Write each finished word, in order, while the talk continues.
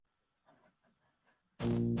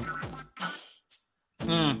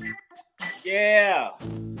Yeah.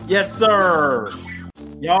 Yes, sir.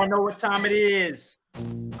 Y'all know what time it is.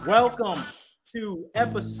 Welcome to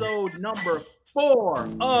episode number 4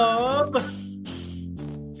 of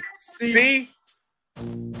See?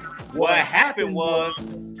 What happened was.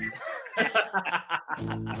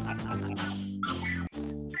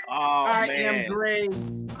 I am Dre.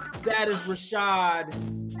 That is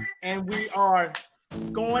Rashad. And we are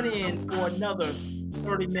going in for another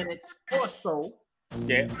 30 minutes or so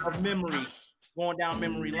of memories. Going down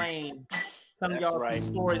memory lane. Telling y'all some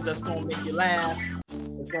stories that's going to make you laugh.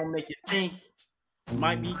 That's going to make you think. You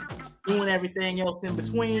might be doing everything else in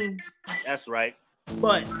between. That's right.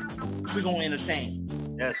 But we're going to entertain.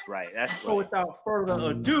 That's right. So without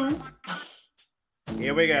further ado,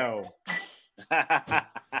 here we go. That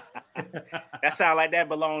sounds like that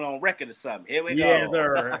belonged on record or something. Here we go. Yeah,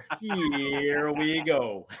 sir. Here we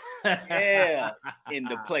go. Yeah, in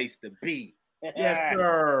the place to be. Yes,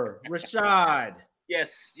 sir. Rashad.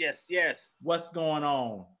 Yes. What's going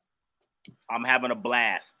on? I'm having a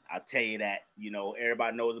blast. I'll tell you that. You know,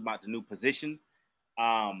 everybody knows about the new position.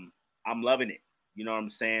 I'm loving it. You know what I'm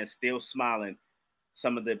saying? Still smiling.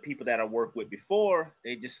 Some of the people that I worked with before,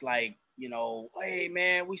 they just like, you know, hey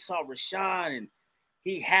man, we saw Rashad and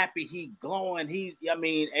he happy, he glowing.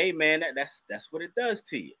 Hey man, that's what it does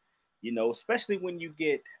to you. You know, especially when you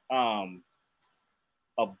get a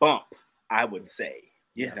bump, I would say,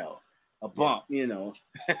 you know, a bump, you know.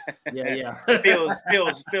 Yeah.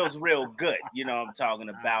 feels real good, you know what I'm talking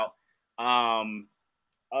about.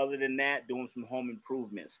 Other than that, doing some home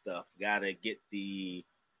improvement stuff. Gotta get the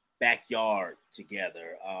backyard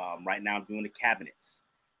together. Right now I'm doing the cabinets,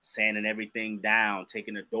 sanding everything down,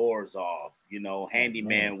 taking the doors off, you know,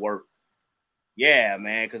 handyman work. Yeah,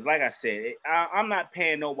 man, because like I said, I'm not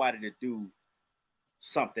paying nobody to do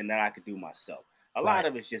something that I could do myself. A lot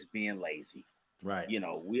of it's just being lazy. Right. You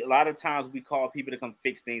know, a lot of times we call people to come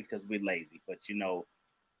fix things because we're lazy. But, you know,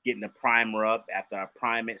 getting the primer up, after I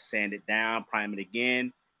prime it, sand it down, prime it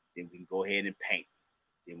again, then we can go ahead and paint.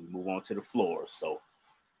 Then we move on to the floors. So,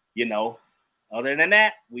 you know, other than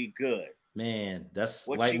that, we good. Man, that's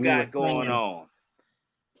what like you got going on.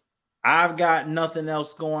 I've got nothing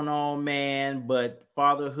else going on, man, but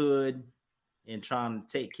fatherhood and trying to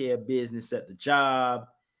take care of business at the job.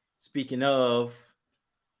 Speaking of,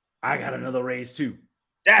 I got another raise too.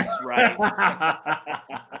 That's right.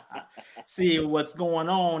 See, what's going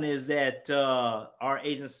on is that our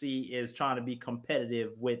agency is trying to be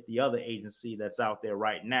competitive with the other agency that's out there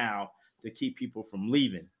right now to keep people from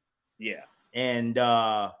leaving. Yeah. And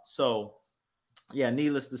so,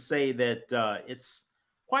 needless to say that it's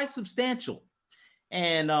quite substantial.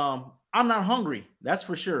 And I'm not hungry. That's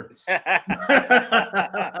for sure.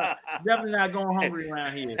 Definitely not going hungry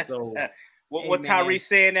around here. So what Tyrese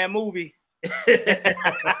said in that movie?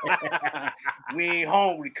 We ain't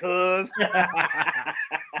hungry, cuz.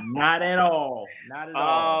 Not at all.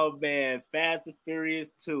 Oh man, Fast and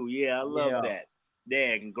Furious 2. Yeah, I love that.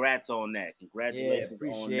 Yeah, congrats on that. Congratulations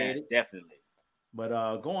on that. It. Definitely.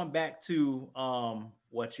 But going back to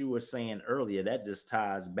what you were saying earlier, that just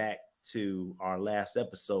ties back to our last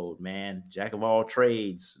episode, man. Jack of all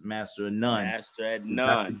trades, master of none. Master at none.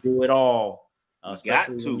 Got to do it all,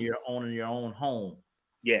 especially when you're owning your own home.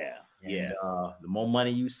 Yeah. And, the more money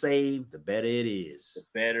you save, the better it is.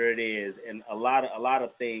 The better it is. And a lot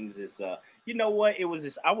of things is you know what? It was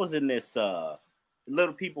this. I was in this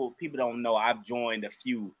little people don't know. I've joined a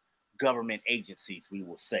few government agencies, we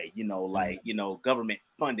will say, you know, like, you know, government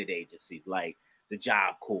funded agencies like the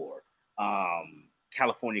Job Corps,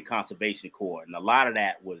 California Conservation Corps. And a lot of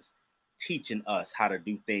that was teaching us how to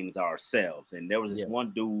do things ourselves. And there was this one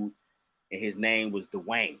dude, and his name was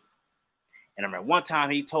Dwayne. And I remember one time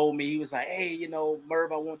he told me, he was like, hey, you know,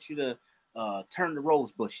 Merv, I want you to turn the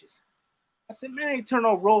rose bushes. I said, man, I ain't turn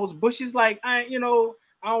no rose bushes. Like, I don't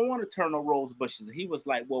want to turn no rose bushes. And he was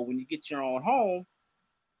like, well, when you get your own home,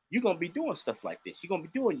 you're going to be doing stuff like this. You're going to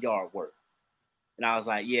be doing yard work. And I was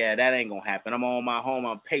like, yeah, that ain't going to happen. I'm on my home.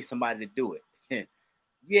 I'm pay somebody to do it.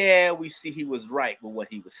 Yeah, we see he was right with what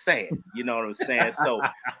he was saying. You know what I'm saying? So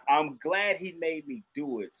I'm glad he made me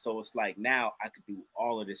do it. So it's like now I could do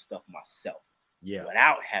all of this stuff myself. Yeah.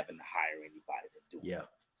 Without having to hire anybody to do it. Yeah.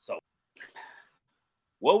 So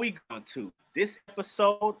what we going to this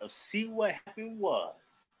episode of See What Happened was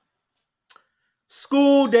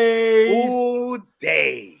School days. School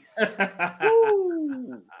days.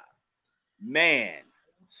 Woo. Man.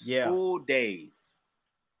 School days.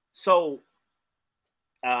 So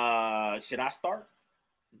should I start?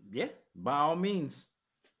 Yeah, by all means.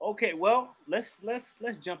 Okay, well, let's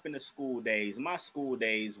jump into school days. My school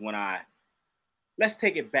days let's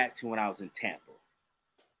take it back to when I was in Tampa.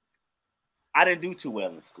 I didn't do too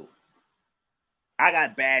well in school. I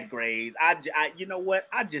got bad grades. You know what?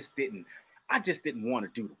 I just didn't want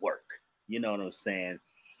to do the work. You know what I'm saying?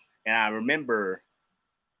 And I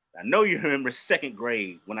know you remember second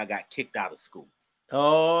grade when I got kicked out of school.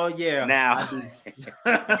 Oh yeah. Now you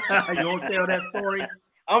want to tell that story?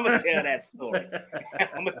 I'm gonna tell that story.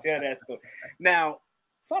 Now,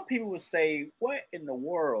 some people would say, "What in the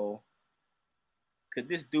world could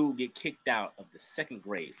this dude get kicked out of the second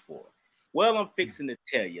grade for?" Well, I'm fixing to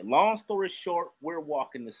tell you. Long story short, we're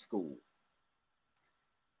walking to school.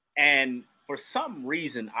 And for some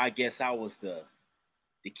reason, I guess I was the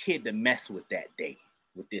kid to mess with that day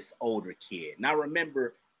with this older kid. And I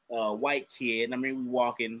remember a white kid, and I mean, we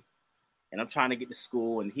walking, and I'm trying to get to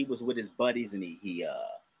school, and he was with his buddies, and he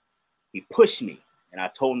pushed me, and I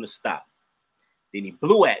told him to stop. Then he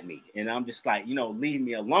blew at me, and I'm just like, leave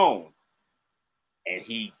me alone. And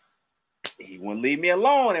he wouldn't leave me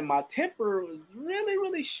alone, and my temper was really,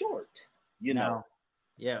 really short, know.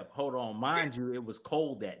 Yeah, hold on. Mind you, it was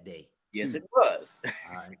cold that day. Yes, it was.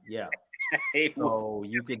 Yeah. So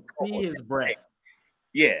you could see his breath.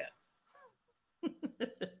 Yeah.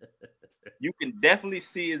 You can definitely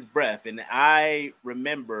see his breath. And I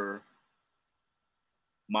remember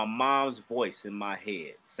my mom's voice in my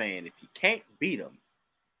head saying, if you can't beat him,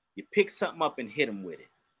 you pick something up and hit him with it.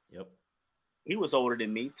 Yep. He was older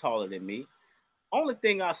than me, taller than me. Only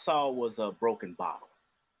thing I saw was a broken bottle.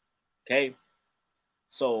 Okay.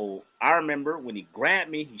 So I remember when he grabbed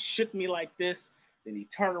me, he shook me like this. Then he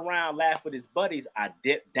turned around, laughed with his buddies. I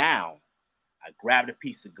dipped down. I grabbed a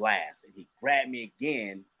piece of glass, and he grabbed me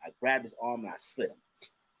again. I grabbed his arm, and I slid him.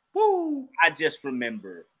 Woo! I just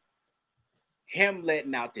remember him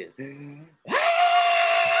letting out this. And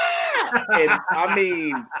I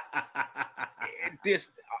mean,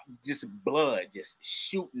 this blood just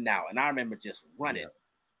shooting out. And I remember just running.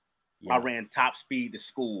 Yeah. I ran top speed to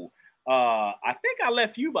school. I think I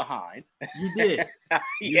left you behind. You did.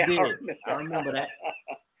 You did. I remember that.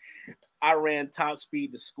 I ran top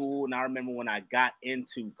speed to school, and I remember when I got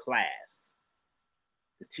into class,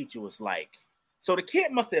 the teacher was like, so the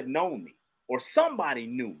kid must have known me, or somebody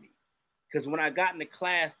knew me. Because when I got into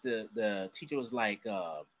class, the teacher was like,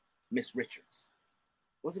 Miss Richards.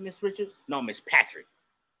 Was it Miss Richards? No, Miss Patrick.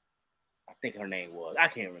 I think her name was. I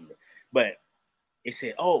can't remember. But it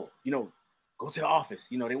said, oh, go to the office.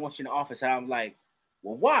 They want you in the office. And I'm like,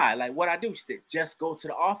 well, why? Like, what I do? She said, just go to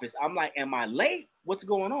the office. I'm like, am I late? What's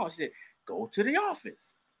going on? She said, go to the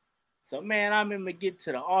office. So, man, I remember getting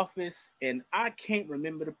to the office, and I can't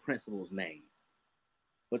remember the principal's name.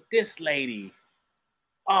 But this lady,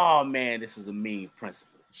 oh, man, this was a mean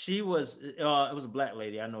principal. She was, it was a black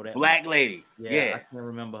lady. I know that. Black lady. Yeah. I can't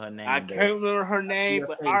remember her name. I can't remember her name,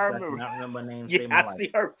 but I remember. I remember her name. Yeah, I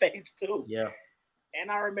see her face, too. Yeah. And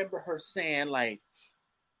I remember her saying, like,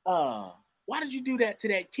 why did you do that to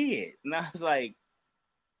that kid? And I was like,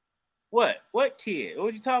 what kid? What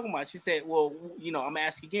are you talking about? She said, well, I'm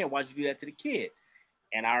asking again, why'd you do that to the kid?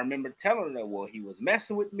 And I remember telling her, well, he was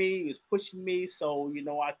messing with me. He was pushing me. So,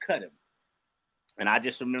 I cut him. And I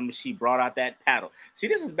just remember she brought out that paddle. See,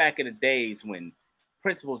 this is back in the days when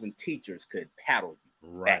principals and teachers could paddle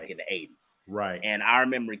you back in the 80s. Right. And I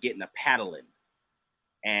remember getting a paddling.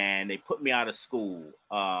 And they put me out of school.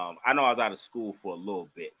 I know I was out of school for a little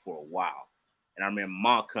bit, for a while. And I remember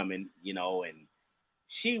Mom coming, and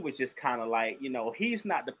she was just kind of like, he's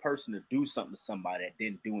not the person to do something to somebody that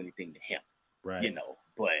didn't do anything to him. Right.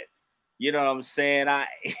 But you know what I'm saying?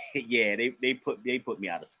 They put me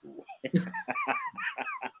out of school.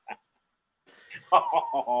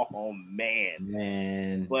 Oh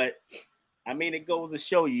man. But I mean, it goes to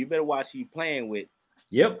show you better watch who you playing with.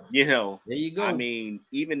 Yep. There you go. I mean,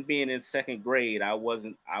 even being in second grade, I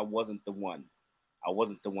wasn't the one. I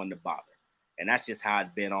wasn't the one to bother. And that's just how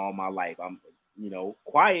I've been all my life. I'm,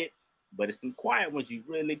 quiet, but it's some quiet ones you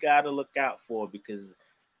really got to look out for, because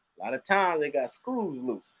a lot of times they got screws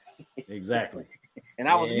loose. Exactly. And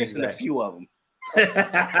I was missing a few of them.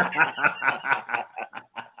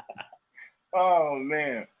 Oh,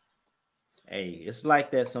 man. Hey, it's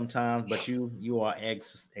like that sometimes, but you are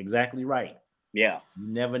exactly right. Yeah. You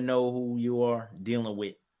never know who you are dealing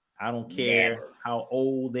with. I don't care how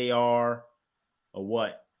old they are or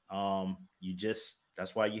what.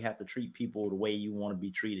 That's why you have to treat people the way you want to be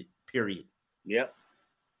treated, period. Yep.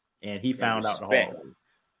 And he found out the hard way.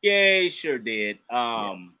 Yeah, he sure did.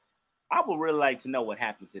 I would really like to know what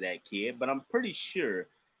happened to that kid, but I'm pretty sure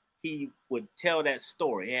he would tell that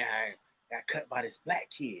story. Yeah, I got cut by this black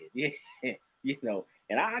kid. Yeah,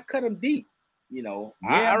 and I cut him deep. It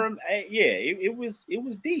was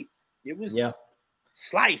deep. It was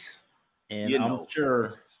slice. And I'm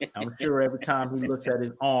sure I'm sure every time he looks at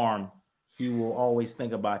his arm, he will always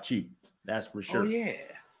think about you. That's for sure. Oh yeah,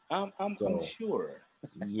 I'm sure.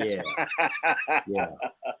 Yeah, yeah.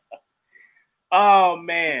 Oh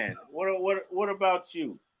man, what about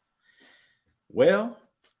you? Well,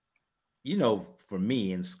 for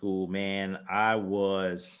me in school, man, I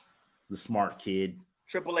was the smart kid.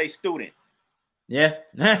 AAA student. Yeah.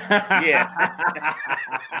 Yeah.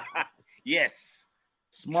 Yes.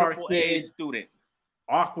 Smart kid, student.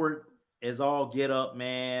 Awkward as all get up,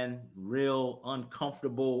 man. Real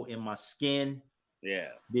uncomfortable in my skin. Yeah.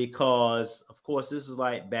 Because, of course, this is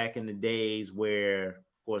like back in the days where,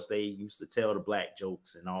 of course, they used to tell the black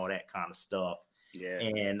jokes and all that kind of stuff. Yeah.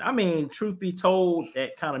 And I mean, truth be told,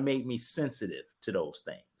 that kind of made me sensitive to those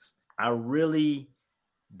things. I really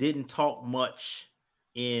didn't talk much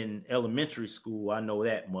in elementary school. I know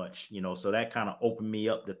that much, so that kind of opened me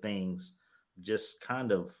up to things, just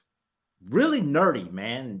kind of really nerdy,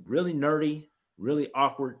 man. Really nerdy, really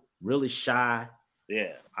awkward, really shy.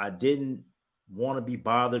 Yeah. I didn't want to be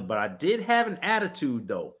bothered, but I did have an attitude,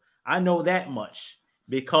 though. I know that much,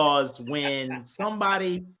 because when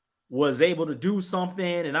somebody was able to do something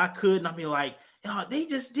and I couldn't, I'd be like, oh, they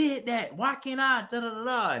just did that. Why can't I? Da, da, da,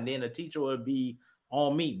 da. And then the teacher would be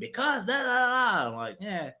on me because da, da, da, da. I'm like,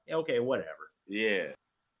 yeah, okay, whatever. Yeah.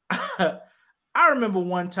 I remember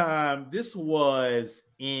one time, this was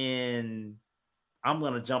in, I'm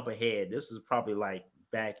going to jump ahead. This is probably like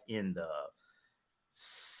back in the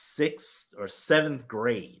 6th or 7th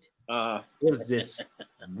grade. It was this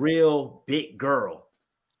real big girl.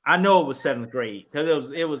 I know it was 7th grade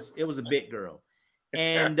because it was a big girl,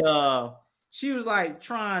 and she was like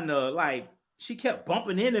trying to she kept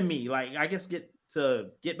bumping into me, like I guess get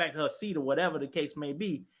back to her seat or whatever the case may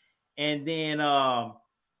be, and then I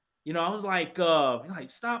was like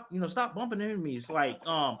stop stop bumping into me. It's like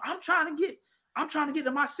I'm trying to get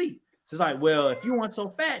to my seat. It's like, well, if you weren't so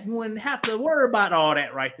fat, you wouldn't have to worry about all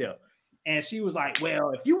that right there. And she was like,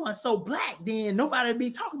 well, if you weren't so black, then nobody would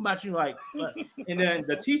be talking about you. Like, and then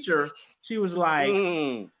the teacher, she was like,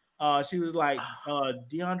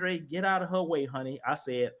 DeAndre, get out of her way, honey. I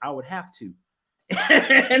said, I would have to.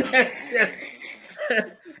 And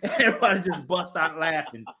everybody just bust out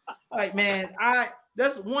laughing. Like, man,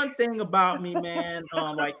 that's one thing about me, man.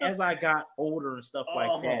 Like as I got older and stuff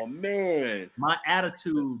like that. Oh man, my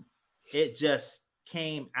attitude, it just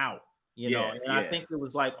came out. I think it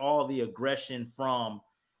was like all the aggression from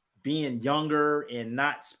being younger and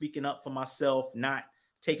not speaking up for myself, not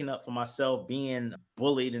taking up for myself, being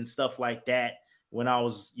bullied and stuff like that when I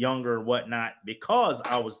was younger and whatnot, because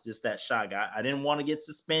I was just that shy guy. I didn't want to get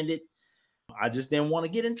suspended. I just didn't want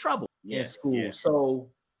to get in trouble in school. Yeah.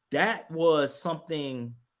 So that was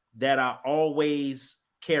something that I always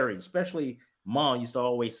carried, especially Mom used to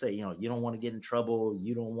always say, you don't want to get in trouble.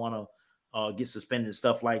 You don't want to get suspended and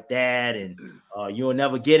stuff like that, and you'll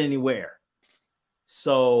never get anywhere.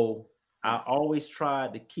 So I always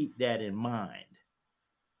tried to keep that in mind.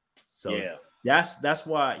 So that's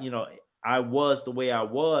why I was the way I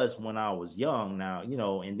was when I was young. Now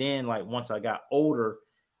and then like once I got older,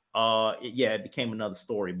 it became another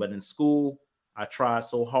story. But in school, I tried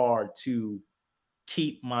so hard to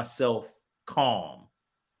keep myself calm,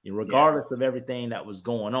 regardless of everything that was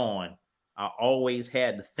going on. I always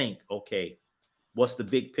had to think, okay, what's the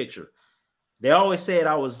big picture? They always said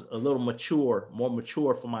I was a little more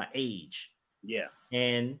mature for my age. Yeah.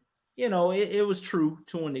 And, it was true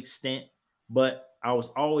to an extent, but I was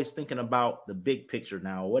always thinking about the big picture.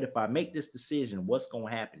 Now, what if I make this decision? What's going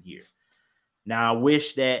to happen here? Now, I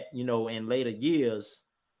wish that, in later years,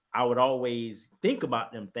 I would always think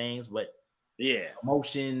about them things, but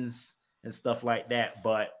emotions and stuff like that.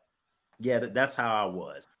 But that's how I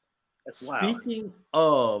was. Speaking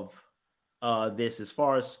of this, as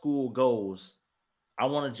far as school goes, I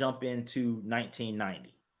want to jump into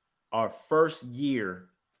 1990, our first year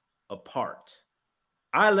apart.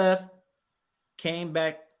 I left, came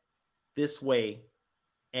back this way,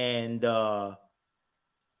 and I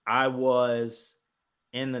was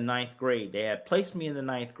in the 9th grade. They had placed me in the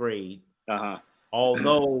 9th grade,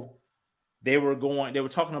 although they were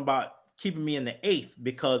talking about keeping me in the 8th,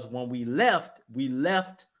 because when we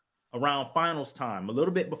left around finals time, a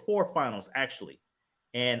little bit before finals, actually.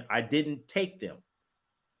 And I didn't take them.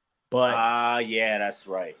 But that's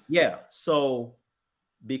right. Yeah. So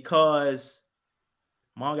because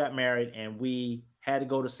Mom got married and we had to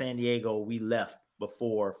go to San Diego, we left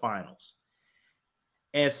before finals.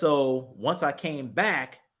 And so once I came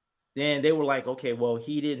back, then they were like, okay, well,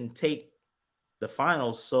 he didn't take the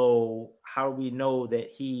finals. So how do we know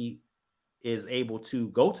that he is able to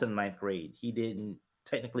go to the 9th grade? He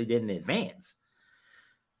technically didn't advance.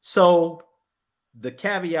 So the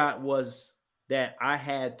caveat was that I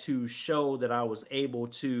had to show that I was able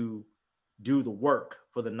to do the work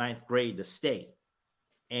for the 9th grade to stay.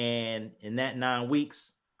 And in that 9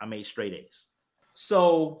 weeks, I made straight A's.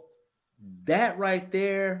 So that right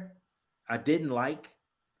there, I didn't like,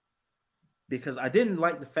 because I didn't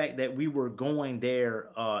like the fact that we were going there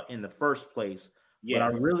in the first place. Yeah. But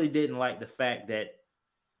I really didn't like the fact that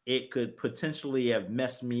it could potentially have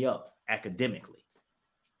messed me up academically.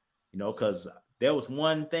 You know, because there was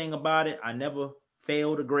one thing about it. I never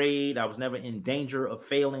failed a grade. I was never in danger of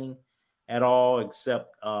failing at all,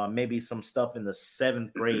 except maybe some stuff in the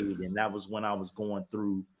 7th grade. And that was when I was going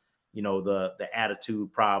through, you know, the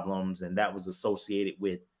attitude problems, and that was associated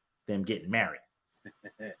with them getting married.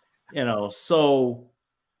 You know, so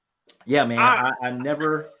yeah, man, I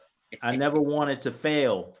never wanted to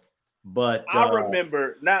fail, but I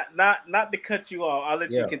remember, not to cut you off, I'll let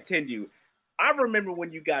you continue. I remember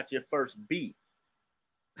when you got your first B.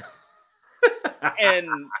 And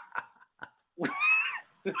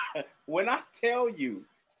when I tell you,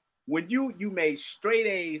 when you made straight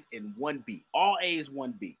A's and 1 B, all A's,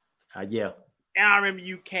 1 B. Yeah. And I remember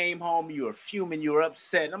you came home, you were fuming, you were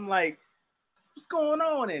upset. And I'm like, what's going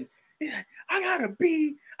on? And I got a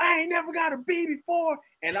B. I ain't never got a B before.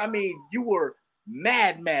 And I mean, you were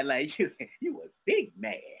mad, like you was big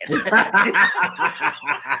mad.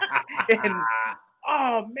 And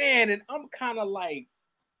oh man, and I'm kind of like,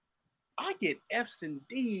 I get F's and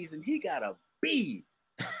D's and he got a B.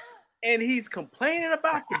 And he's complaining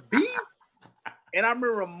about the B. And I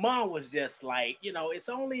remember Mom was just like, you know, it's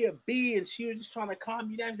only a B, and she was just trying to calm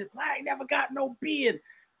you down. She said, I ain't never got no B. And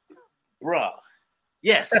bruh,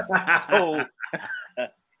 yes. So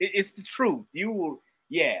it's the truth. You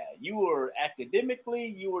were academically,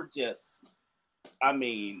 you were just, I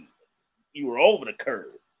mean, you were over the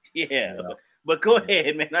curve. Yeah. But go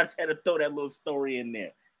ahead, man. I just had to throw that little story in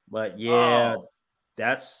there. But yeah,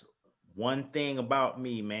 that's one thing about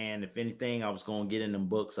me, man. If anything, I was going to get in them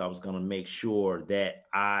books. I was going to make sure that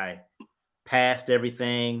I passed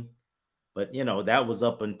everything. But, you know, that was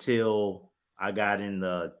up until I got in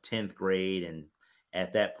the 10th grade. And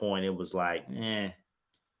at that point, it was like, you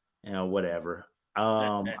know, whatever.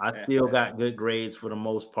 I still got good grades for the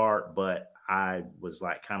most part, but I was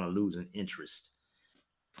like kind of losing interest.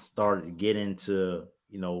 Started to get into,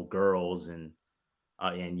 you know, girls and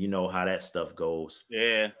you know how that stuff goes.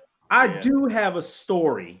 Yeah. I do have a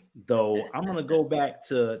story, though. I'm going to go back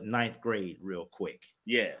to 9th grade real quick.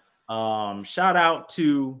 Yeah. Shout out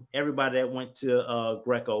to everybody that went to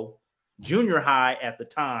Greco Junior High at the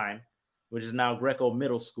time, which is now Greco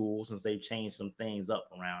Middle School, since they've changed some things up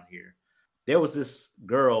around here. There was this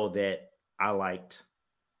girl that I liked.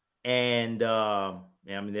 And I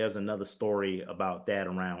mean, there's another story about that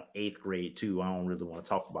around 8th grade, too. I don't really want to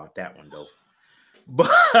talk about that one, though.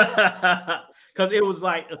 But because it was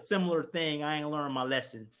like a similar thing. I ain't learned my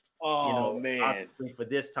lesson. Oh, you know, man, for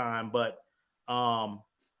this time. But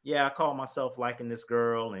yeah, I called myself liking this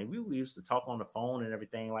girl, and we used to talk on the phone and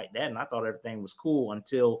everything like that. And I thought everything was cool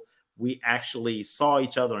until we actually saw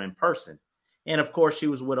each other in person. And of course, she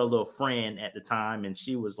was with a little friend at the time, and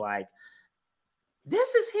she was like,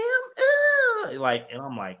 "This is him," like, and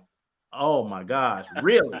I'm like, "Oh my gosh,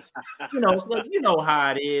 really?" You know, so you know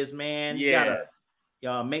how it is, man. Yeah. You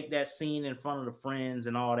gotta make that scene in front of the friends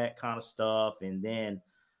and all that kind of stuff. And then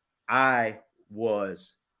I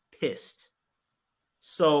was pissed.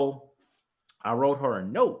 So I wrote her a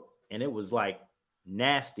note, and it was like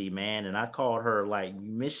nasty, man. And I called her like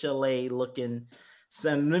Michelet looking,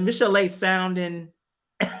 Michelet sounding.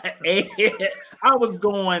 I was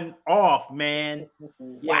going off, man.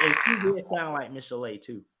 Yeah, wow. She did sound like Michelet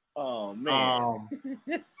too. Oh man.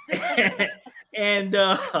 And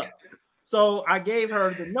so I gave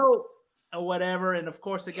her the note or whatever, and of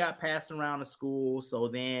course it got passed around the school. So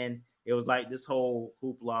then it was like this whole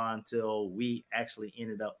hoopla until we actually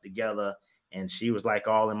ended up together, and she was like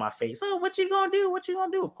all in my face. "Oh, what you gonna do? What you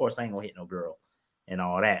gonna do?" Of course, I ain't gonna hit no girl and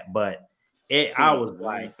all that, but I was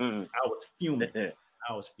like, I was fuming.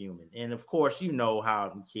 I was fuming. And of course, you know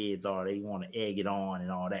how kids are. They want to egg it on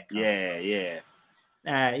and all that kind of stuff.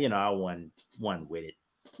 Yeah. You know, I won with it.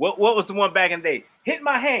 What was the one back in the day? Hit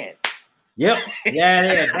my hand. Yep.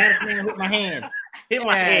 Yeah. Back man, hit my hand. Hit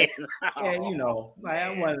my hand. Yeah, you know, like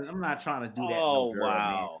I'm not trying to do that. Oh, no girl,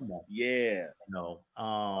 wow. Man. Yeah. No.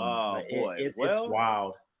 Boy. It's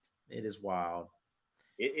wild. It is wild.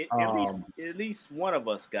 At least one of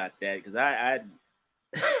us got that, because I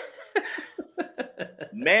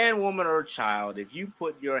man, woman, or child, if you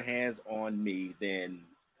put your hands on me, then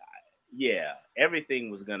yeah, everything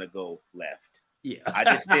was gonna go left. Yeah. I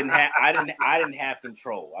just didn't have I didn't have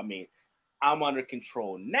control. I mean, I'm under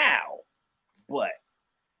control now, but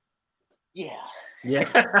yeah.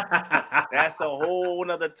 That's a whole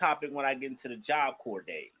nother topic when I get into the Job Corps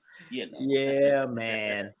days, you know. Yeah,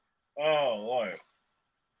 man. Oh Lord.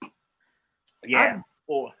 Yeah.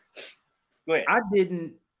 Go ahead. I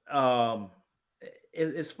didn't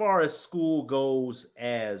as far as school goes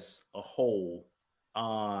as a whole,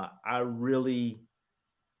 I really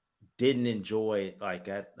didn't enjoy it like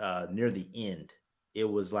at near the end. It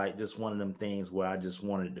was like just one of them things where I just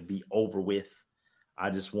wanted to be over with. I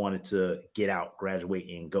just wanted to get out, graduate,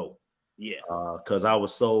 and go. Yeah. Because I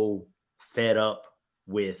was so fed up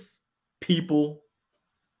with people,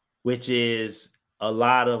 which is a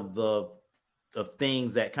lot of the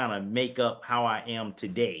things that kind of make up how I am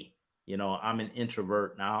today. You know, I'm an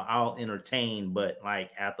introvert now. I'll entertain, but like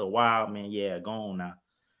after a while, man, yeah, go on now.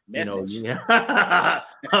 Message. You know, yeah.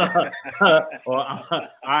 Or all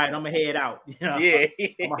right, I'm gonna head out. You know? Yeah,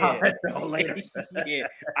 I'm gonna later. Yeah,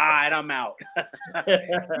 all right, I'm out.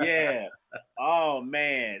 Yeah. Oh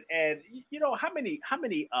man, and you know how many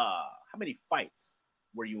fights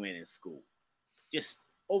were you in school? Just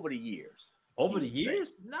over the years. Over the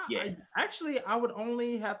years? No, yeah. I would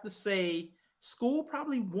only have to say school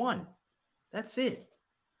probably one. That's it.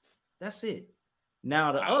 That's it.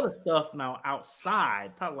 Now the other stuff now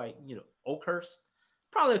outside, probably like Oakhurst,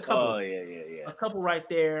 probably a couple. Oh yeah. A couple right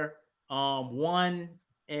there. One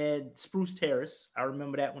at Spruce Terrace. I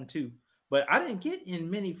remember that one too. But I didn't get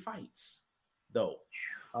in many fights though.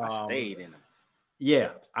 I stayed in them. Yeah,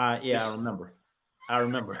 I remember.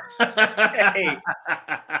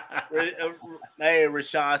 Hey,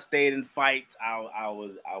 Rashad stayed in fights. I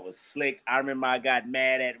was slick. I remember I got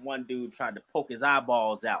mad at one dude trying to poke his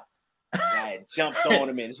eyeballs out. And I had jumped on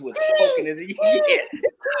him and he was poking his ear.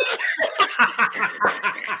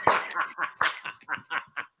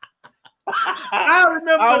 I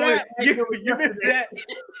remember that. You remember that?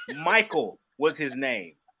 Michael was his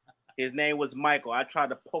name. His name was Michael. I tried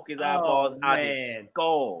to poke his eyeballs out his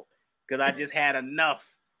skull because I just had enough.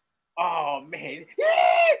 Oh man.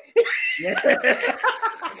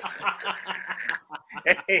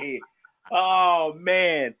 Hey. Oh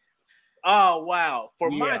man. Oh wow. For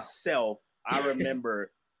myself, I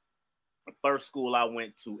remember the first school I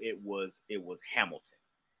went to, it was Hamilton.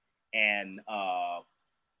 And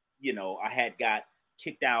you know, I had got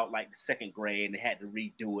kicked out like second grade and had to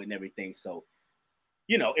redo it and everything. So,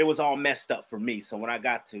 you know, it was all messed up for me. So when I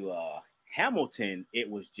got to Hamilton, it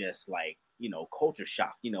was just like, you know, culture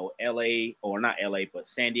shock, you know, LA, or not LA, but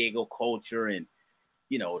San Diego culture and,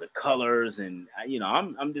 you know, the colors. And, you know,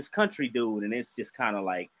 I'm this country dude. And it's just kind of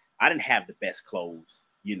like, I didn't have the best clothes,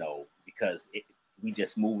 you know, because we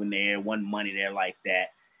just moving there, wasn't money there like that.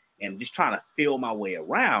 And just trying to feel my way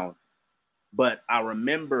around. But I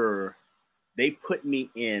remember they put me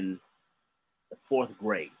in the 4th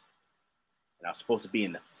grade. And I was supposed to be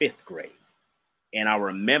in the 5th grade. And I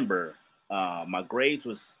remember my grades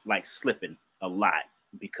was like slipping a lot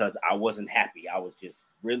because I wasn't happy. I was just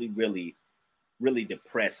really, really, really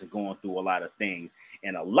depressed and going through a lot of things.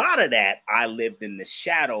 And a lot of that, I lived in the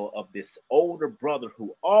shadow of this older brother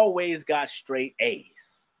who always got straight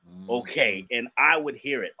A's. Okay. And I would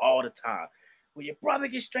hear it all the time. Well, your brother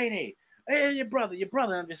gets straight A's. Hey, your brother.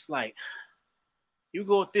 I'm just like, you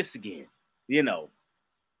go with this again, you know.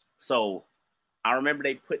 So I remember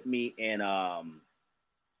they put me in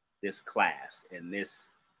this class, and this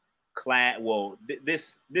class,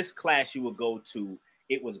 this class you would go to,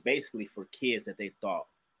 it was basically for kids that they thought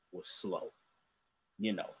was slow,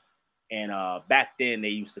 you know. And back then they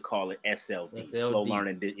used to call it SLD. Slow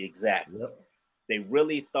learning. Exactly. Yep. They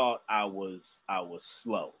really thought I was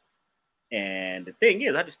slow. And the thing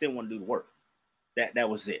is, I just didn't want to do the work. That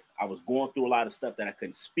was it. I was going through a lot of stuff that I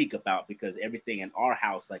couldn't speak about because everything in our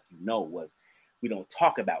house, like you know, was we don't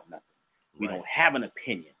talk about nothing. We don't have an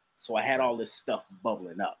opinion. So I had all this stuff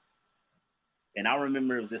bubbling up. And I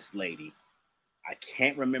remember it was this lady. I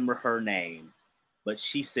can't remember her name, but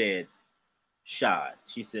she said, Shad,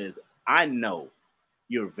 she says, I know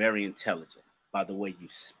you're very intelligent by the way you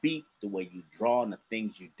speak, the way you draw, and the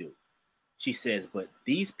things you do. She says, but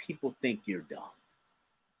these people think you're dumb.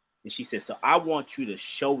 And she says, so I want you to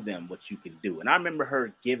show them what you can do. And I remember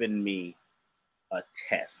her giving me a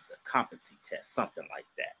test, a competency test, something like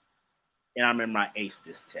that. And I remember I aced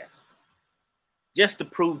this test. Just to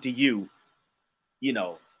prove to you, you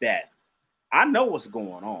know, that I know what's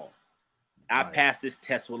going on. I passed this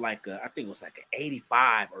test with I think it was like an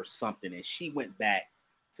 85 or something. And she went back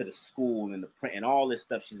to the school and the print and all this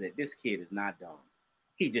stuff. She said, this kid is not dumb.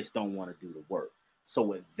 He just don't want to do the work. So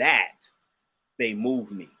with that, they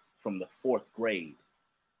moved me from the 4th grade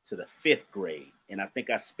to the 5th grade. And I think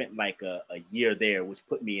I spent like a year there, which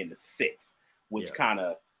put me in the 6th, which kind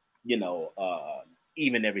of,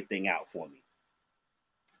 evened everything out for me.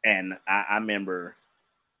 And I remember,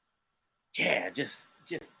 just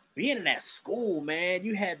being in that school, man.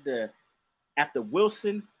 You had after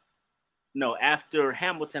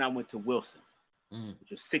Hamilton, I went to Wilson,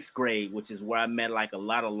 which was 6th grade, which is where I met like a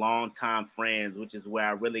lot of longtime friends, which is where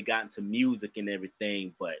I really got into music and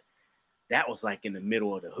everything. But that was like in the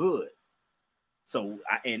middle of the hood. So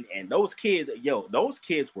and those kids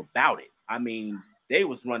were about it. I mean, they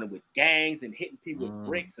was running with gangs and hitting people with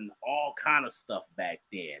bricks and all kind of stuff back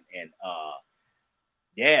then. And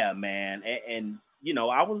yeah, man. And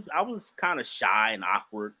I was kind of shy and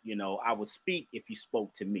awkward. I would speak if you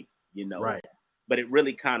spoke to me, Right. But it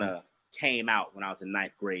really kind of came out when I was in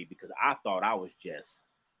 9th grade, because I thought I was just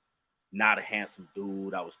not a handsome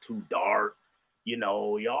dude. I was too dark. You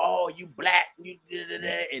black,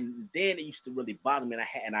 and then it used to really bother me.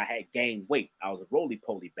 And I had gained weight. I was a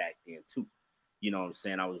roly-poly back then too. You know what I'm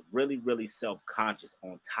saying? I was really, really self-conscious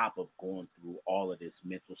on top of going through all of this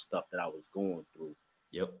mental stuff that I was going through.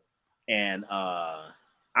 Yep. And I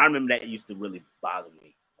remember that used to really bother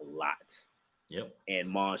me a lot. Yep. And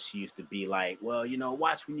Mom, she used to be like, well,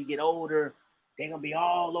 watch when you get older, they're going to be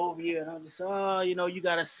all over you. And I'm just, you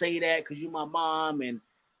got to say that because you're my mom. And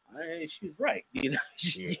she was right. A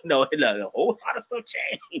whole lot of stuff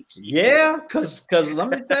changed. Yeah, because let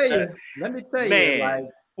me tell you, like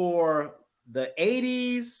for the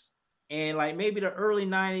 80s and like maybe the early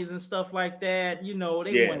 90s and stuff like that, they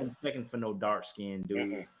weren't checking for no dark skinned dude.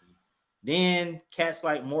 Mm-hmm. Then cats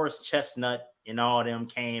like Morris Chestnut and all them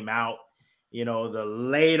came out, the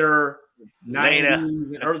later 90s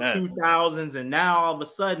and early 2000s, and now all of a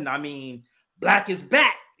sudden, I mean, black is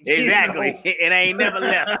back. Exactly. It ain't never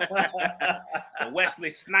left. Wesley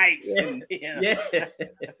Snipes and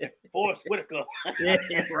Forrest Whitaker.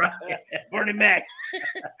 Right. Bernie Mac.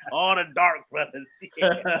 All the Dark Brothers.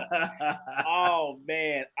 Oh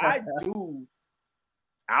man. I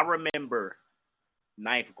remember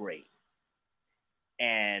 9th grade.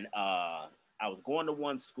 And I was going to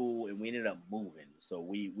one school and we ended up moving. So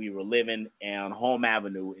we were living on Home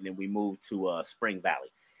Avenue, and then we moved to Spring Valley.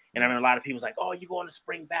 And I remember a lot of people was like, oh, you going to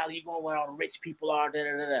Spring Valley, you going where all the rich people are,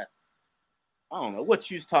 da-da-da-da. I don't know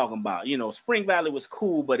what you was talking about. Spring Valley was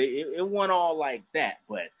cool, but it wasn't all like that.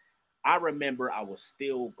 But I remember I was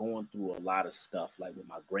still going through a lot of stuff, like with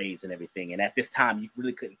my grades and everything. And at this time, you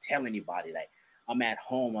really couldn't tell anybody, like, I'm at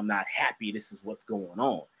home, I'm not happy, this is what's going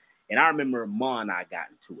on. And I remember Ma and I got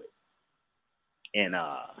into it. And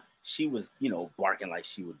she was, barking like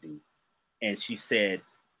she would do. And she said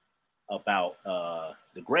about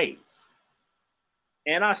the grades.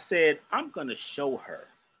 And I said, I'm going to show her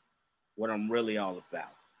what I'm really all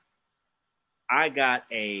about. I got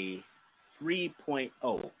a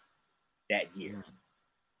 3.0 that year.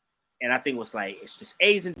 And I think it was like, it's just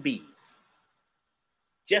A's and B's.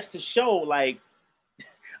 Just to show, like,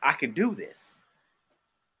 I can do this.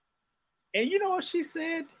 And you know what she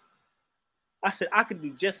said? I said, I could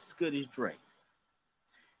do just as good as Drake.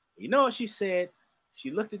 You know what she said?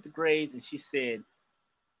 She looked at the grades and she said,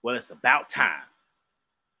 well, it's about time.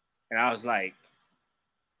 And I was like,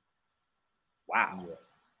 wow.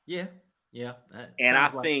 Yeah. And I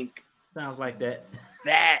think sounds like that.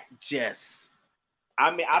 That just,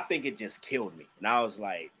 I think it just killed me. And I was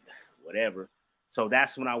like, whatever. So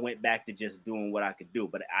that's when I went back to just doing what I could do.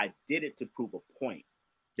 But I did it to prove a point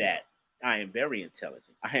that I am very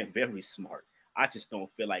intelligent. I am very smart. I just don't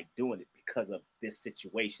feel like doing it because of this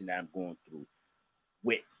situation that I'm going through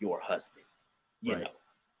with your husband. You know,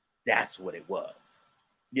 that's what it was.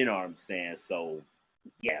 You know what I'm saying? So,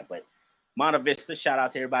 yeah, but Monta Vista, shout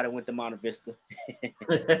out to everybody who went to Monta Vista.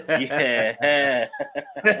 Yeah.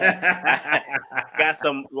 Got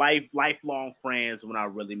some lifelong friends when I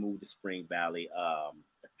really moved to Spring Valley. A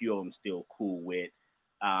few of them still cool with.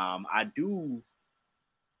 I do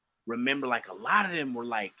remember like a lot of them were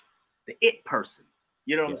like the it person.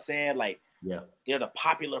 You know what I'm saying? Like, they're the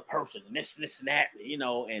popular person and this and that, you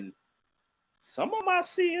know, and some of them I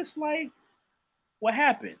see, it's like, what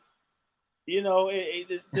happened? You know,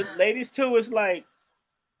 the ladies too, it's like,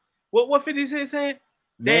 what 50 Cent said?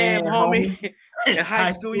 Damn, homie. In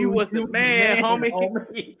high school, you was the man,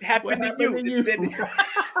 homie. Happened to you.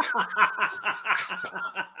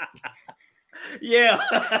 Yeah.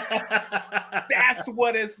 That's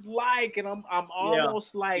what it's like. And I'm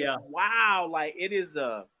almost like, wow, like it is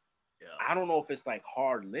I don't know if it's like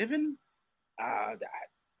hard living. I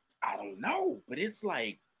don't know, but it's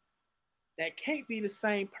like that can't be the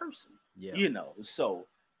same person. You know. So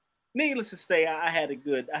needless to say, I had a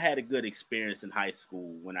good experience in high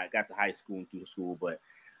school when I got to high school and through school, but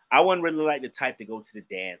I wasn't really like the type to go to the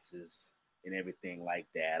dances and everything like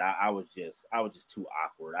that. I was just too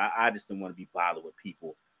awkward. I just didn't want to be bothered with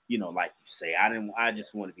people, like you say. I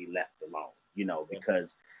just want to be left alone,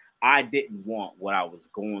 because I didn't want what I was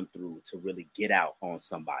going through to really get out on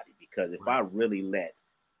somebody, because if I really let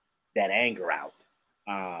that anger out,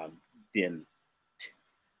 then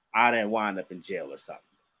I didn't wind up in jail or something.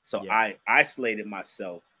 So I isolated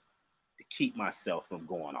myself to keep myself from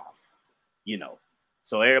going off,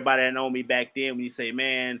 So everybody that know me back then, when you say,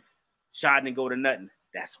 man, Shad didn't go to nothing,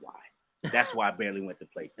 that's why. That's why I barely went to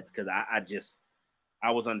places, because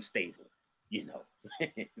I was unstable,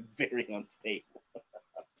 very unstable.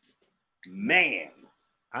 Man.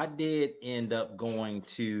 I did end up going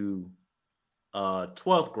to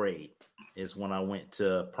 12th grade is when I went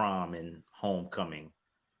to prom and homecoming.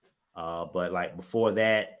 But like before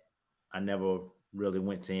that, I never really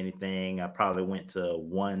went to anything. I probably went to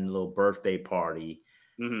one little birthday party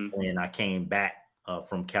when I came back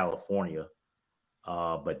from California.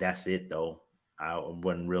 But that's it though. I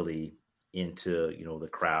wasn't really into, the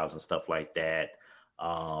crowds and stuff like that.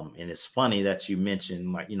 And it's funny that you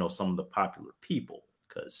mentioned like, some of the popular people,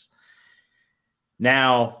 because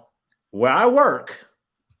now where I work,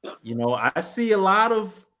 I see a lot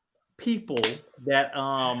of people that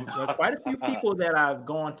quite a few people that I've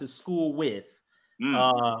gone to school with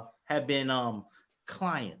have been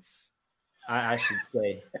clients, I should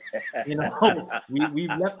say. We've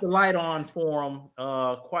left the light on for them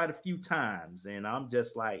quite a few times, and I'm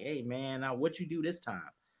just like, hey man, now what you do this time?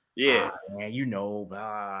 Yeah, man, blah,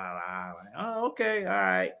 blah. Oh, okay, all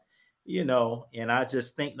right. And I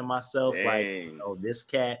just think to myself, like, this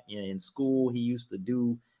cat in school, he used to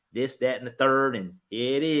do this, that, and the third, and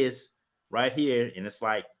here it is right here. And it's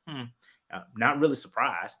like, I'm not really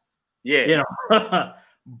surprised. Yeah.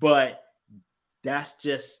 But that's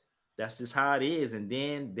just how it is. And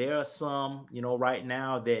then there are some, right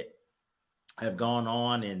now that have gone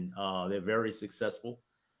on and they're very successful.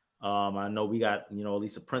 I know we got, at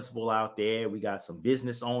least a principal out there. We got some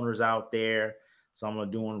business owners out there. Some are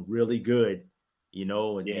doing really good,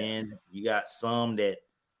 and then you got some that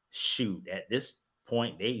shoot at this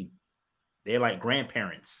point, they're like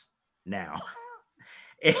grandparents now.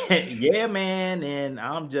 Yeah, man. And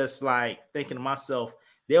I'm just like thinking to myself,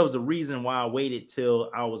 there was a reason why I waited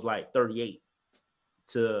till I was like 38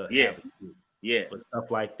 to have a kid. But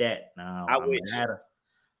stuff like that. Now,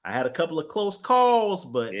 I had a couple of close calls,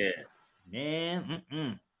 but man,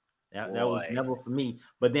 that was never for me.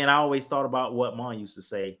 But then I always thought about what Mom used to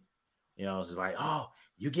say. It's just like, oh,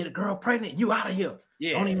 you get a girl pregnant, you out of here.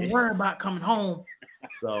 Don't even worry about coming home.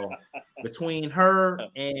 So between her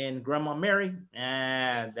and Grandma Mary,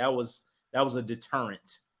 that was a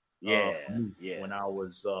deterrent for me when I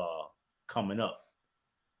was coming up,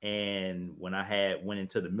 and when I went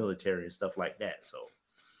into the military and stuff like that. So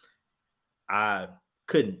I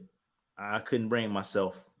couldn't bring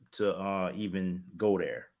myself to even go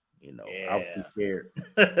there. I was scared.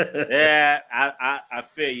 I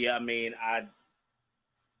feel you. I mean,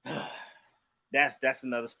 that's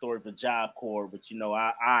another story for Job Corps. But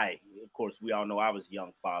I of course we all know I was a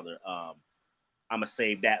young father. I'm gonna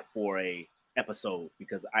save that for a episode,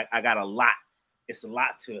 because I got a lot. It's a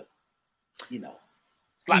lot to, it's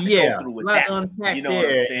a lot to go through with that. You know what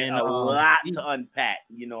I'm saying? And, a lot to unpack.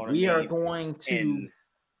 You know what I mean?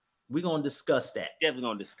 We're gonna discuss that. Definitely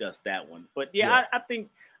gonna discuss that one. But I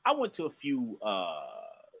think I went to a few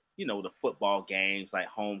the football games, like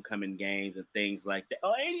homecoming games and things like that.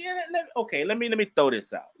 Oh, okay, let me throw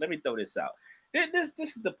this out. This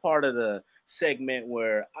is the part of the segment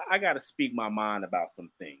where I got to speak my mind about some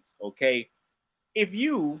things. Okay, if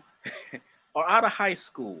you are out of high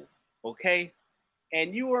school, okay,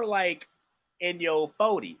 and you are like in your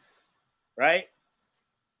 40s, right,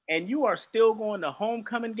 and you are still going to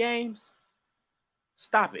homecoming games,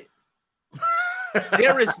 stop it.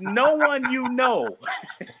 There is no one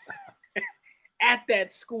at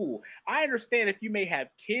that school. I understand if you may have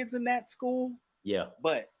kids in that school. Yeah.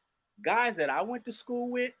 But guys that I went to school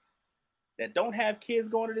with that don't have kids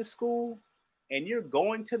going to this school, and you're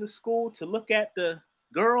going to the school to look at the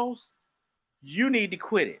girls, you need to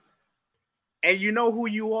quit it. And you know who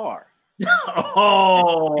you are.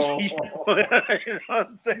 Oh. You know what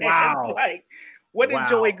I'm saying? Wow. Like, what did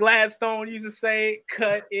Joey Gladstone used to say?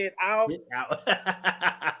 Cut it out.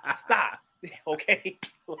 Stop. Okay?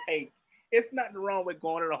 Like, it's nothing wrong with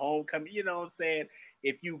going to the homecoming. You know what I'm saying?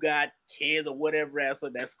 If you got kids or whatever else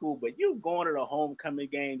at that school, but you going to the homecoming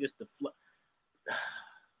game just to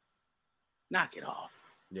knock it off.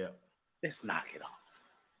 Yeah. Let's knock it off.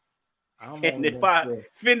 And if I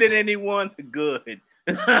offended anyone, good.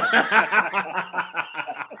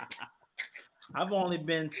 I've only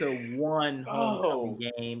been to one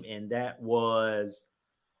homecoming game, and that was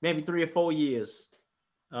maybe 3 or 4 years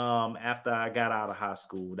after I got out of high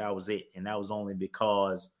school. That was it, and that was only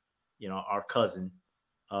because our cousin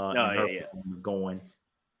and her was going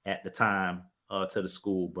at the time to the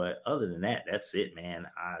school. But other than that, that's it, man.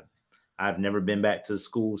 I've never been back to the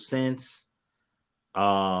school since.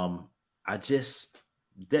 I just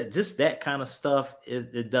that kind of stuff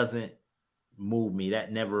it doesn't move me.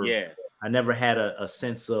 That never. Yeah. I never had a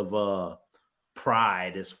sense of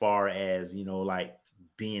pride as far as like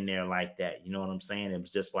being there like that. You know what I'm saying? It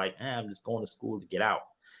was just like, I'm just going to school to get out.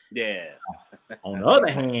 Yeah. On the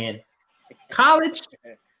other hand, college,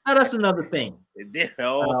 that's another thing. That's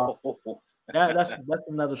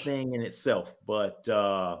another thing in itself. But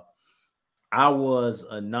I was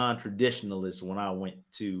a non-traditionalist when I went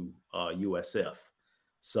to USF,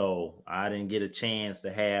 so I didn't get a chance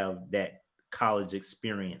to have that college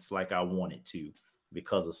experience like I wanted to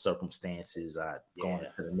because of circumstances. I'd gone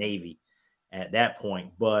to the Navy at that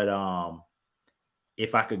point. But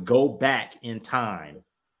if I could go back in time,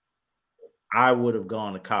 I would have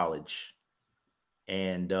gone to college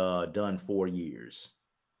and done 4 years.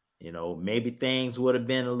 Maybe things would have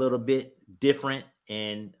been a little bit different.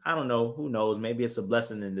 And I don't know, who knows? Maybe it's a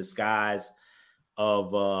blessing in disguise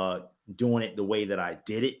of doing it the way that I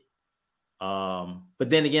did it. But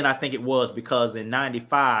then again, I think it was because in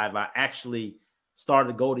 95, I actually started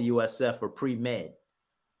to go to USF for pre-med.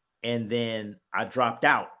 And then I dropped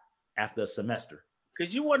out after a semester.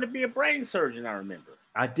 Because you wanted to be a brain surgeon, I remember.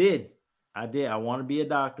 I did. I want to be a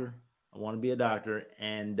doctor.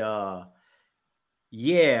 And I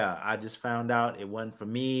just found out it wasn't for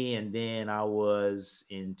me. And then I was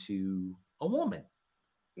into a woman.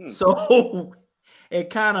 So it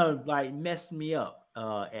kind of like messed me up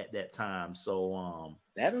at that time. So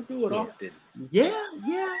that'll do it often. Yeah.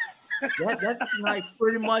 That's like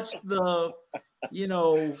pretty much the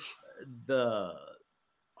the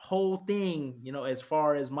whole thing, as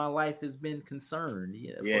far as my life has been concerned.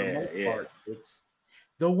 For the most part, it's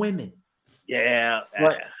the women. Yeah.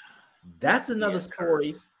 But that's another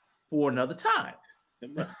story for another time.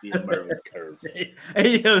 It must be a Murvin curse.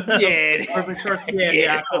 Murvin curse.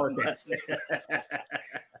 Yeah.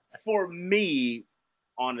 For me,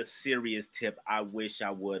 on a serious tip, I wish I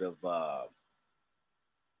would have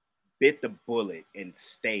bit the bullet and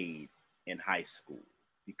stayed in high school,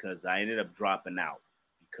 because I ended up dropping out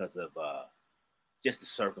because of just the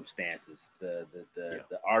circumstances, the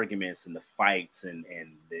arguments and the fights and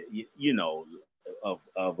the, of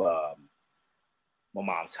my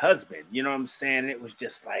mom's husband. You know what I'm saying? It was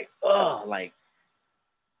just like,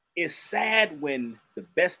 it's sad when the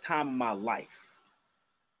best time of my life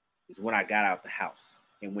is when I got out the house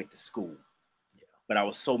and went to school. Yeah. But I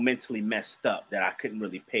was so mentally messed up that I couldn't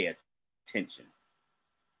really pay attention.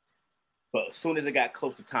 But as soon as it got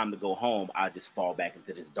close to time to go home, I just fall back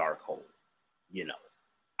into this dark hole.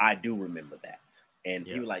 I do remember that. And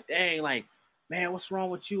he was like, dang, like, man, what's wrong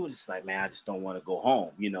with you? It's like, man, I just don't want to go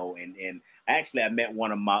home, And actually, I met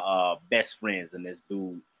one of my best friends, and this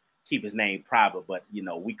dude, keep his name private, but,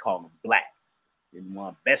 we call him Black. And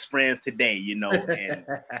my best friends today, and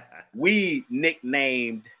we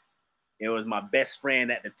nicknamed, it was my best friend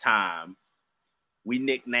at the time, we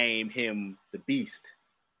nicknamed him the Beast.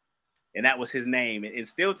 And that was his name. And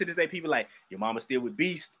still to this day, people like, your mama still with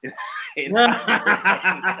Beast? I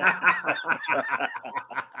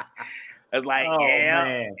was like,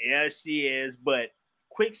 yeah, she is. But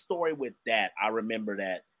quick story with that. I remember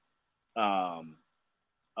that a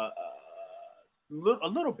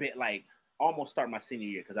little bit like almost start my senior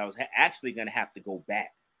year, because I was actually going to have to go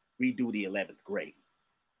back, redo the 11th grade.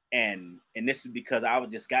 And this is because I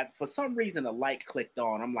just got, for some reason, a light clicked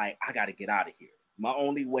on. I'm like, I got to get out of here. My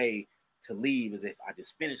only way to leave is if I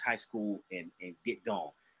just finish high school and get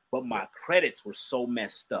gone. But my credits were so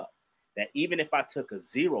messed up that even if I took a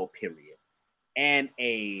 0 period and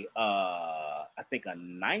I think a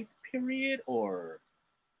 9th period, or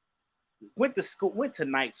went to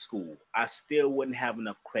night school, I still wouldn't have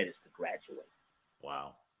enough credits to graduate.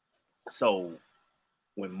 Wow. So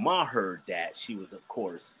when Ma heard that, she was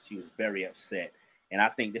very upset. And I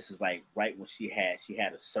think this is like right when she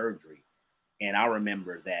had a surgery. And I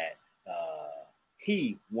remember that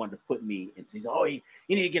he wanted to put me into, he's like, oh, you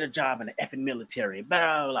need to get a job in the effing military,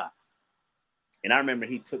 blah, blah, blah. And I remember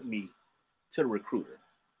he took me to the recruiter.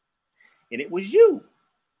 And it was you.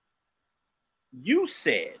 You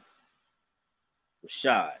said,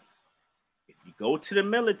 Rashad, if you go to the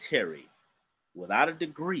military without a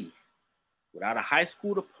degree, without a high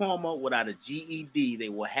school diploma, without a GED, they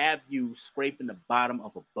will have you scraping the bottom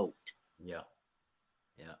of a boat. Yeah.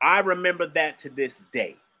 Yeah. I remember that to this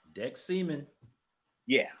day. Deck seaman.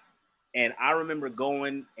 Yeah. And I remember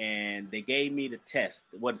going and they gave me the test.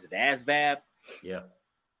 What is it? The ASVAB? Yeah.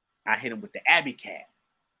 I hit him with the Abby Cab.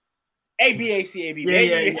 ABAC,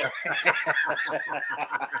 baby. Yeah.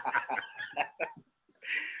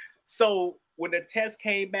 So when the test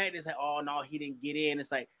came back, they said, oh, no, he didn't get in.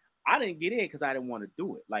 It's like, I didn't get in because I didn't want to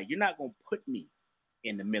do it. Like, you're not going to put me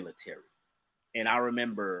in the military. And I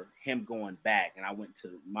remember him going back, and I went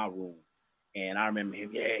to my room, and I remember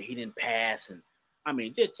him, yeah, he didn't pass. And I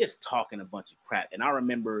mean, just talking a bunch of crap. And I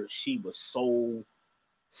remember she was so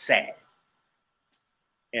sad.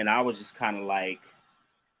 And I was just kind of like,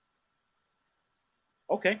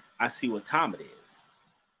 okay, I see what time it is.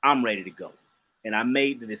 I'm ready to go. And I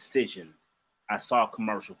made the decision. I saw a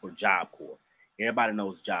commercial for Job Corps. Everybody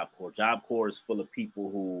knows Job Corps. Job Corps is full of people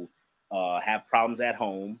who have problems at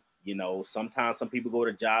home. You know, sometimes some people go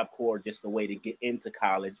to Job Corps just a way to get into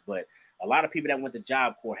college, but a lot of people that went to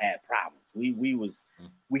Job Corps had problems.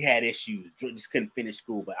 We had issues, just couldn't finish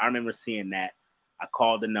school. But I remember seeing that. I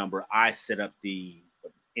called the number. I set up the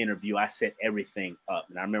interview. I set everything up.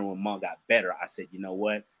 And I remember when Mom got better, I said, you know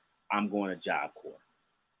what? I'm going to Job Corps.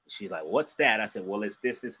 She's like, what's that? I said, well, it's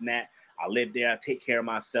this, and that. I live there. I take care of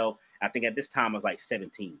myself. I think at this time I was like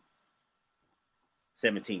 17,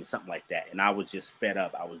 something like that. And I was just fed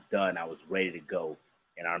up. I was done. I was ready to go.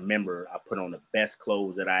 And I remember I put on the best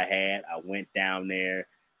clothes that I had. I went down there.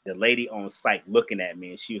 The lady on site looking at me,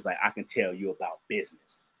 and she was like, I can tell you about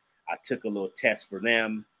business. I took a little test for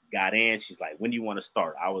them, got in. She's like, when do you want to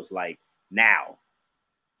start? I was like, now.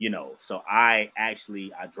 You know, so I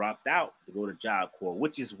dropped out to go to Job Corps,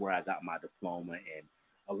 which is where I got my diploma and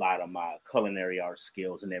a lot of my culinary arts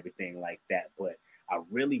skills and everything like that. But I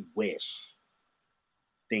really wish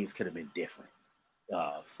things could have been different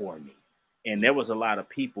for me. And there was a lot of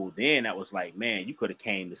people then that was like, man, you could have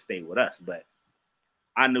came to stay with us. But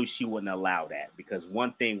I knew she wouldn't allow that, because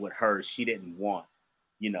one thing with her, she didn't want,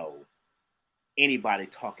 you know, anybody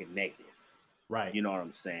talking negative. Right. You know what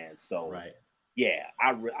I'm saying? So, right. Yeah,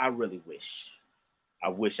 I really wish I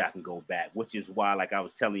can go back, which is why, like I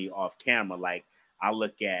was telling you off camera, like I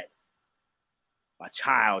look at my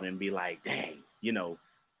child and be like, dang, you know,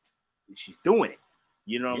 she's doing it.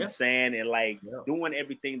 You know what I'm saying? And like doing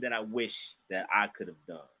everything that I wish that I could have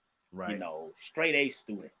done. Right. You know, straight A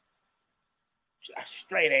student,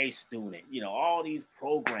 you know, all these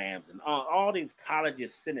programs and all these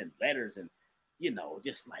colleges sending letters and, you know,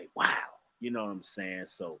 just like, wow, you know what I'm saying?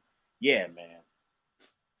 So, yeah, man.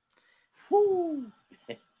 Whew.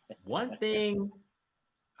 One thing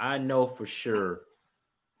I know for sure,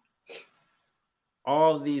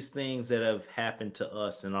 all these things that have happened to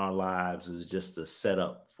us in our lives is just a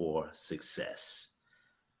setup for success.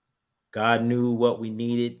 God knew what we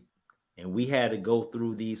needed, and we had to go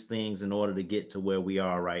through these things in order to get to where we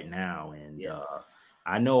are right now. And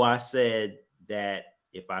I know I said that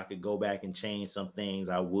if I could go back and change some things,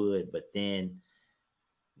 I would, but then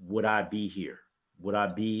would I be here? Would I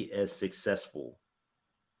be as successful?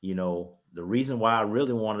 You know, the reason why I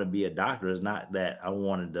really wanted to be a doctor is not that I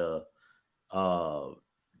wanted to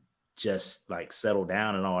just like settle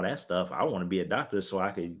down and all that stuff. I want to be a doctor so I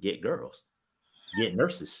could get girls, get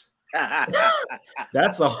nurses.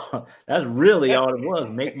 That's all. That's really all it was.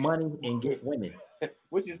 Make money and get women.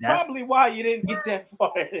 Which is probably why you didn't get that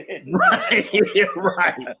far.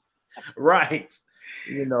 Right. Right.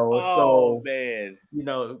 You know, so man, you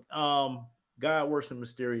know, God works in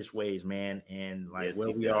mysterious ways, man. And like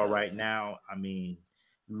where we are right now, I mean,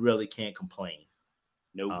 you really can't complain.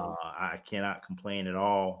 No, I cannot complain at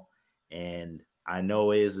all. And I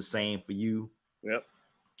know it is the same for you. Yep.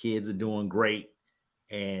 Kids are doing great,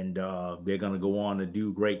 and they're going to go on to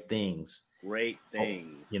do great things. Great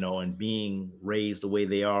things. You know, and being raised the way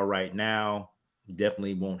they are right now,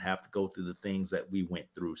 definitely won't have to go through the things that we went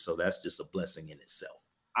through. So that's just a blessing in itself.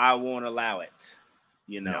 I won't allow it.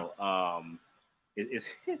 You know, it's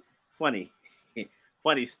funny.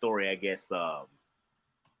 Funny story, I guess.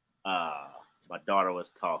 My daughter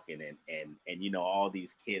was talking and you know, all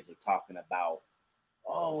these kids are talking about,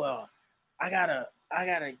 oh well, I gotta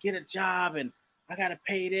get a job and I gotta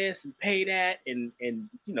pay this and pay that, and you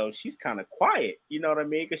know, she's kind of quiet, you know what I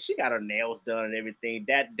mean, because she got her nails done and everything.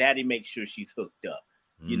 Daddy makes sure she's hooked up,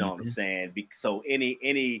 you know what I'm saying. So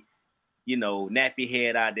any you know, nappy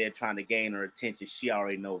head out there trying to gain her attention, she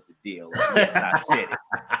already knows the deal. Yes, I said it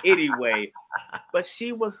anyway. But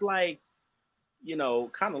she was like, you know,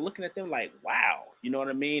 kind of looking at them like, wow, you know what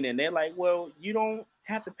I mean? And they're like, well, you don't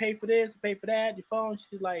have to pay for this, pay for that, your phone.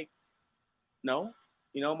 She's like, No,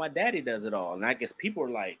 my daddy does it all. And I guess people are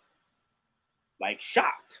like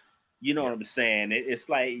shocked. You know what I'm saying? It's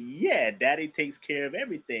like, yeah, daddy takes care of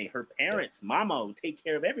everything. Her parents, mama will take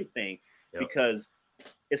care of everything because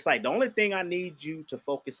it's like the only thing I need you to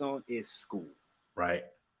focus on is school. Right.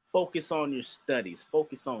 Focus on your studies.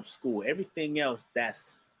 Focus on school. Everything else,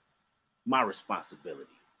 that's my responsibility.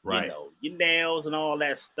 Right. Your nails and all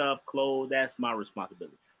that stuff, clothes, that's my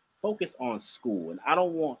responsibility. Focus on school. And I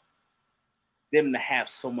don't want them to have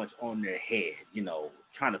so much on their head,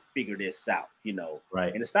 trying to figure this out,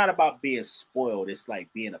 Right. And it's not about being spoiled. It's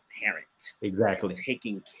like being a parent. Exactly.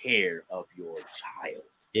 Taking care of your child.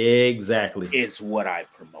 Exactly. Is what I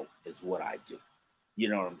promote, is what I do. You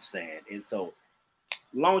know what I'm saying? And so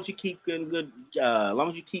as long as you keep getting good,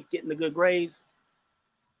 the good grades,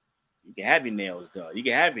 you can have your nails done. You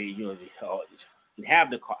can have it, you can have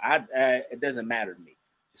the car. It doesn't matter to me.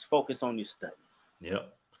 Just focus on your studies.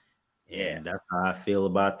 Yep. And that's how I feel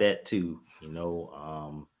about that too.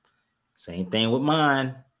 Same thing with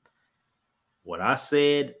mine. What I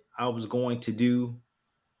said I was going to do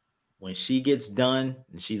when she gets done,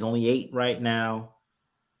 and she's only 8 right now,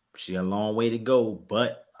 she got a long way to go,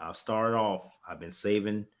 but I'll start off. I've been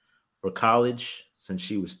saving for college since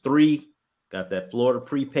she was 3. Got that Florida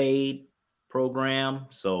prepaid program,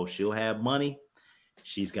 so she'll have money.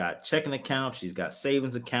 She's got checking account. She's got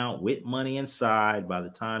savings account with money inside. By the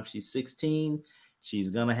time she's 16, she's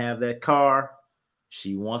going to have that car.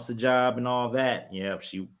 She wants a job and all that. Yeah,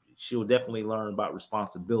 she'll definitely learn about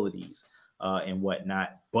responsibilities and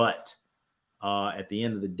whatnot. But at the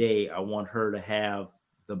end of the day, I want her to have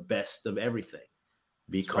the best of everything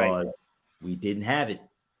because we didn't have it.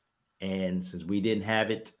 And since we didn't have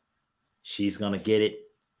it, she's going to get it.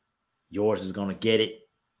 Yours is going to get it.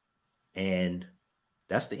 And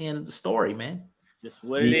that's the end of the story, man. Just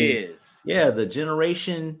what it is. Yeah, the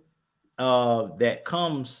generation that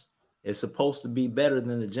comes is supposed to be better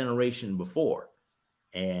than the generation before.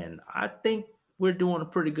 And I think we're doing a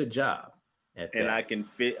pretty good job at that. And I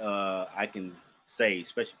can say,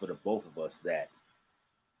 especially for the both of us, that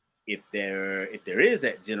if there is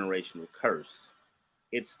that generational curse,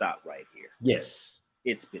 it stopped right here. Yes.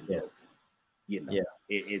 It's been broken.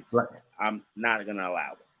 It's right. I'm not gonna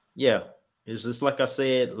allow it. Yeah. It's just like I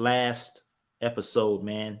said last episode,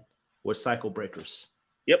 man. We're cycle breakers.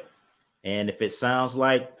 Yep. And if it sounds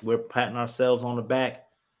like we're patting ourselves on the back,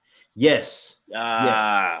 yes, we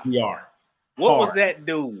are. What was that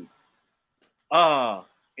dude?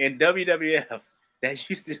 In WWF that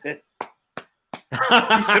used to sit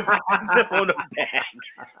on the back.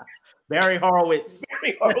 Barry Horowitz.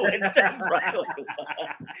 That's right.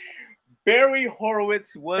 Barry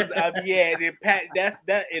Horowitz was,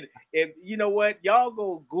 if you know what, y'all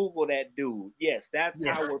go Google that dude. Yes, that's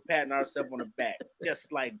how we're patting ourselves on the back,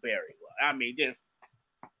 just like Barry was.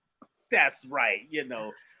 That's right,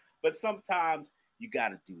 But sometimes you got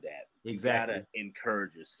to do that. Exactly. You got to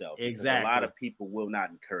encourage yourself. Exactly. A lot of people will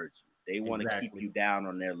not encourage you. They want to keep you down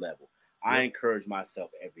on their level. I encourage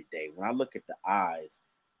myself every day. When I look at the eyes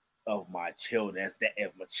of my children,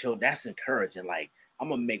 that's encouraging. Like, I'm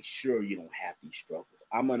going to make sure you don't have these struggles.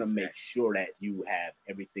 I'm going to make sure that you have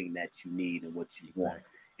everything that you need and what you want.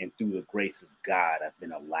 And through the grace of God, I've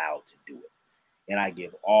been allowed to do it. And I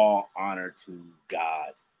give all honor to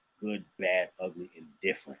God, good, bad, ugly,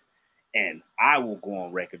 indifferent. And I will go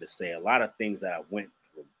on record to say a lot of things that I went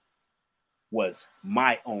through was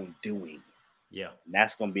my own doing. Yeah. And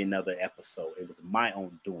that's going to be another episode. It was my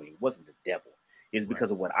own doing. It wasn't the devil. It's because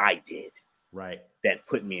of what I did. Right. That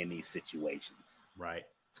put me in these situations. Right.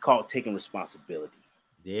 It's called taking responsibility.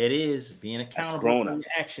 There it is. Being accountable for your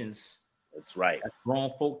actions. That's right. That's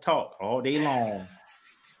grown folk talk all day long.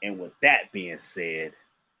 And with that being said,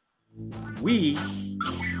 we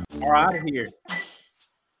are out of here.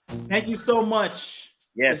 Thank you so much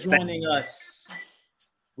for joining us.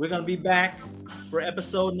 We're going to be back for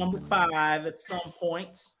episode number 5 at some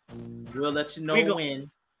point. We'll let you know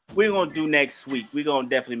when. We're going to do next week. We're going to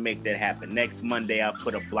definitely make that happen. Next Monday, I'll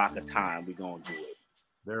put a block of time. We're going to do it.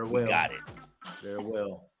 Very well. We got it. Very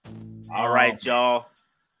well. All right, y'all.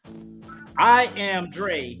 I am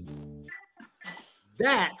Dre.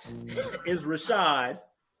 That is Rashad.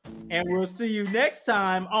 And we'll see you next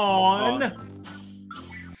time on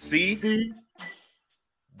See?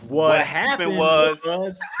 What happened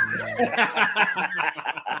was...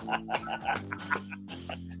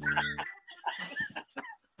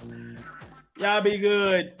 Y'all be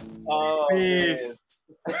good. Oh, peace.